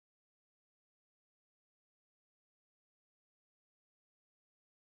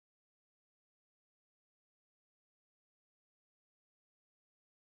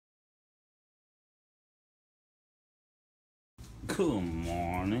Good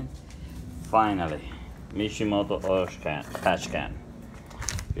morning. Finally, Mishimoto oil patch can.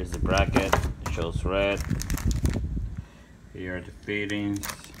 Here's the bracket. It shows red. Here are the fittings,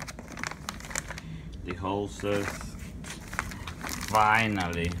 the hoses.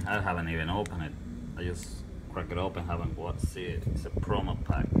 Finally, I haven't even opened it. I just cracked it open, haven't see it. It's a promo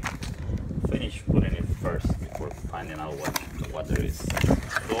pack. Finish putting it first before finding out what there is.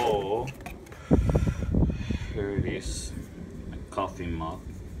 So here it is, a coffee mug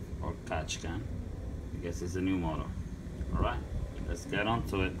or catch can. I guess it's a new model. All right, let's get on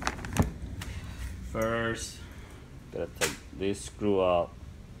to it. First, gotta take this screw out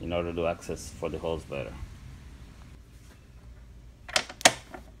in order to access for the hose better.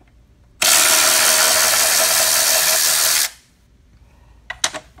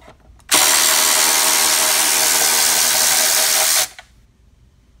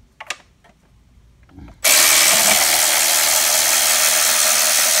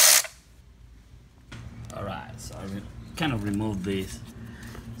 Alright, so I kind of remove this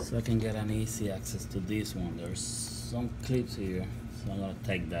so I can get an easy access to this one. There's some clips here, so I'm gonna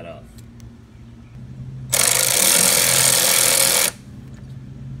take that off.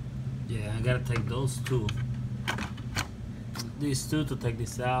 Yeah, I gotta take those two. These two to take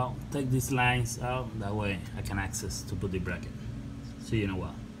this out, take these lines out, that way I can access to put the bracket. See you in a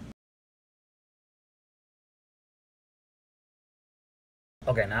while.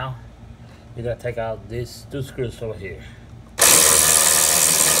 Okay, now you gotta take out these two screws over here.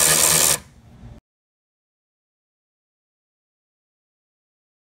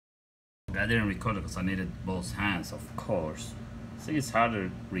 I didn't record it because I needed both hands, of course. See, it's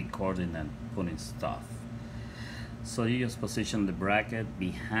harder recording than putting stuff. So you just position the bracket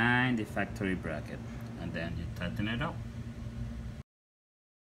behind the factory bracket and then you tighten it up.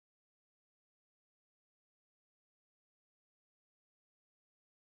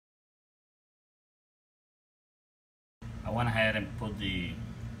 I went ahead and put the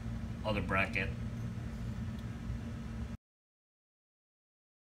other bracket.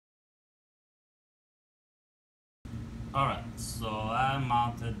 Alright, so I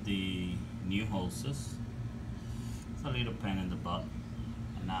mounted the new hoses. It's a little pain in the butt.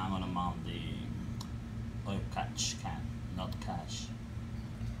 And now I'm gonna mount the oil catch can, not catch.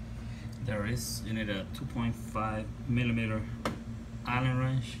 There is, you need a 2.5 millimeter Allen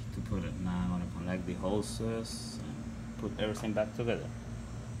wrench to put it. Now I'm gonna connect the hoses and put everything back together.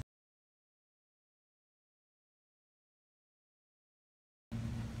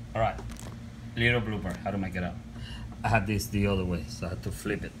 Alright, little blooper, how to make it up. I had this the other way, so I had to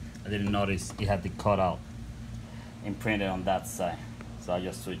flip it. I didn't notice it had the cutout imprinted on that side, so I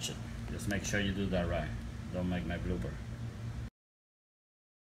just switched it. Just make sure you do that right. Don't make my blooper.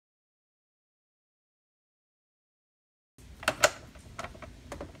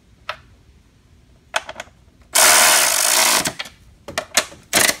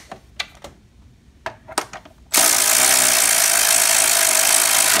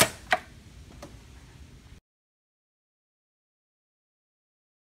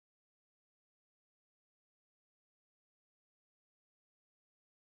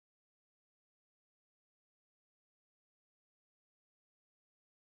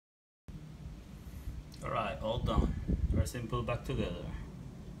 Alright, all done. Everything put back together.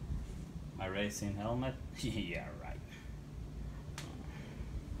 My racing helmet? Yeah, right.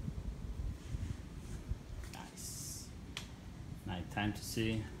 Nice. Now time to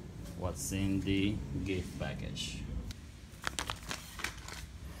see what's in the gift package.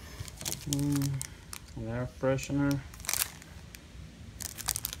 Air freshener.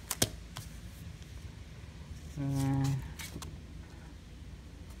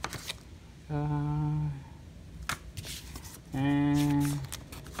 And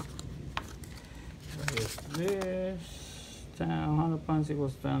what is this? 100 pounds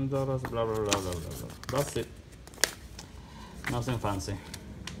equals $10, blah blah blah blah blah blah. That's it. Nothing fancy.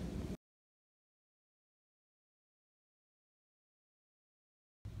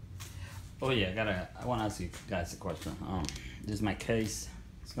 Oh yeah, I want to ask you guys a question. This is my case.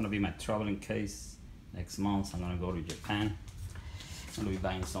 It's gonna be my traveling case. Next month I'm gonna go to Japan. I'm gonna be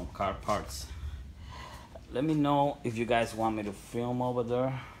buying some car parts. Let me know if you guys want me to film over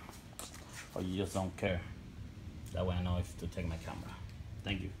there or you just don't care. That way I know if to take my camera.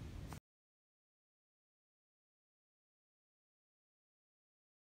 Thank you.